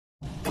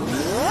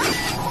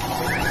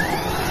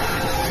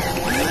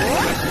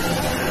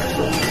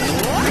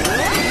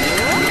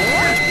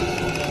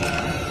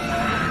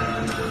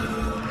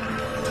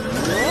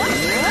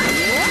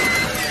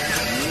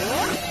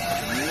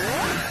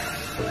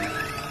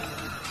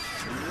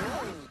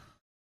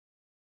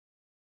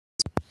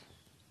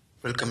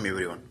Welcome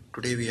everyone.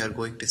 Today we are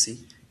going to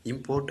see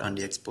import and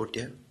export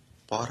a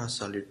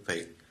parasolid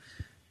file.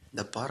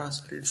 The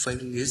parasolid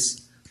file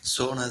is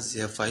shown as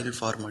a file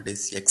format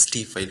is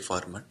XT file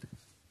format.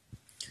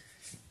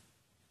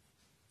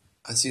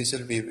 As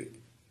usual, we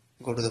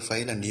go to the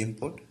file and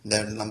import.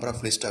 The number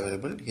of list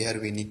available. Here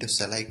we need to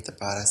select the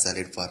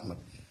parasolid format.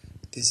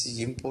 This is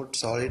import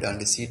solid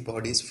and seed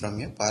bodies from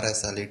a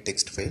parasolid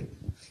text file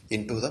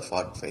into the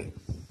FAT file.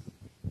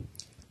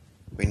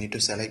 We need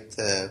to select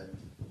the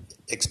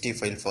XT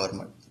file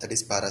format, that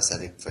is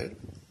parasolid file.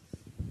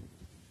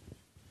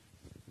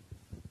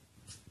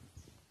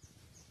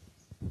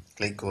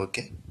 Click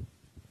OK.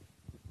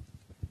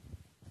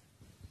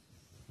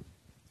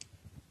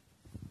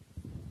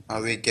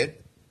 Now we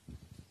get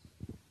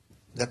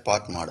the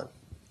part model.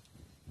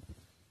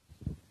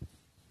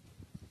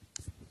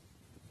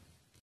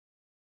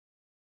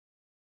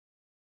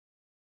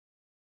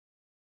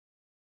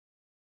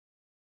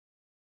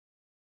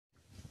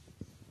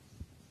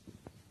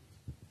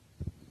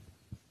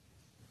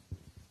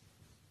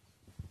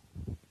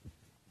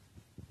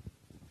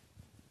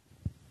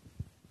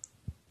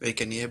 We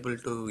can able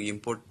to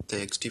import the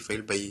XT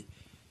file by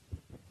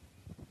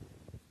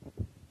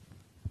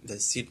the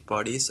seed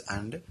bodies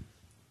and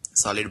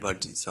solid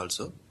bodies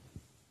also.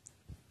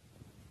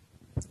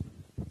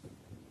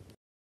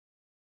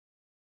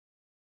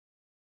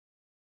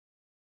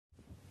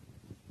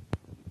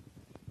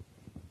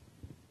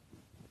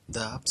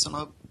 The option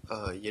of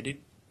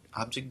edit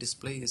object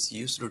display is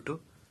used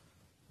to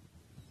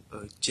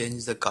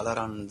change the color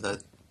on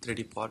the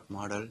 3D part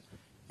model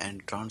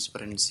and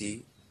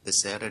transparency. The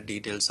shaded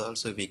details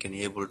also we can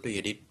able to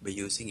edit by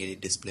using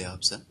edit display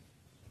option.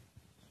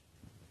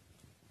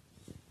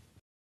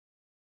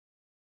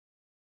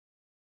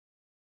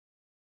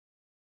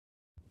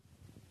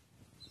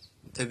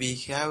 So we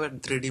have a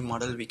 3D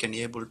model, we can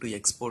able to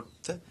export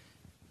the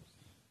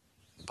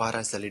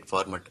parasolid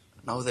format.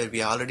 Now that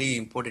we already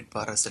imported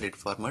parasolid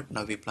format,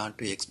 now we plan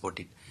to export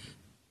it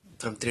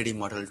from 3D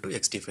model to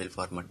XT file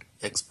format.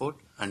 Export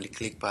and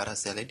click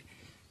parasolid.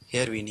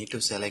 Here we need to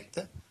select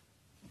the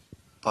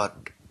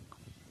part.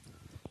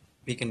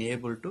 We can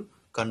able to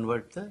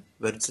convert the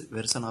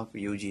version of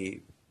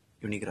UG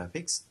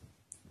Unigraphics.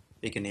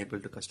 We can able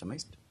to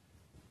customize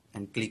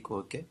and click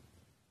OK.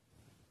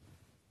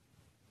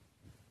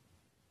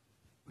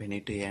 We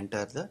need to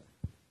enter the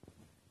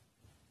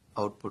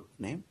output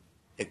name,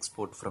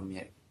 export from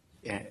a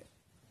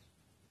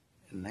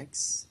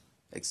NX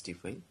XT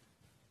file.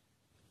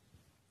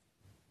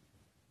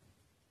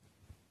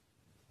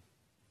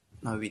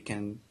 Now we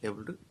can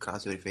able to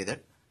cross verify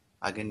that.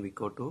 Again we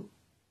go to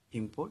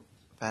import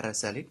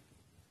parasolid.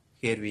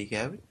 Here we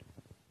have it,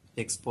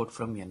 export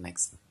from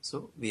NX.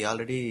 So we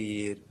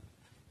already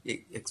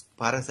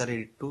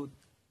parasolid to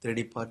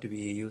 3D part we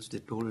use the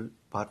tool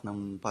part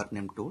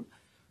name tool.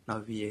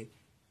 Now we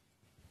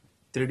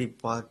 3D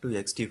part to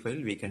XT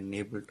file we can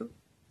able to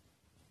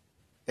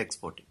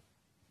export it.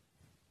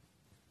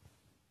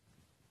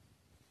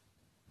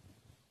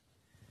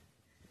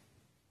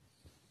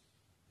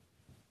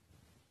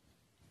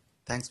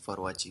 Thanks for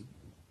watching.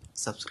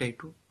 Subscribe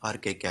to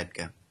RK CAD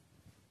CAM.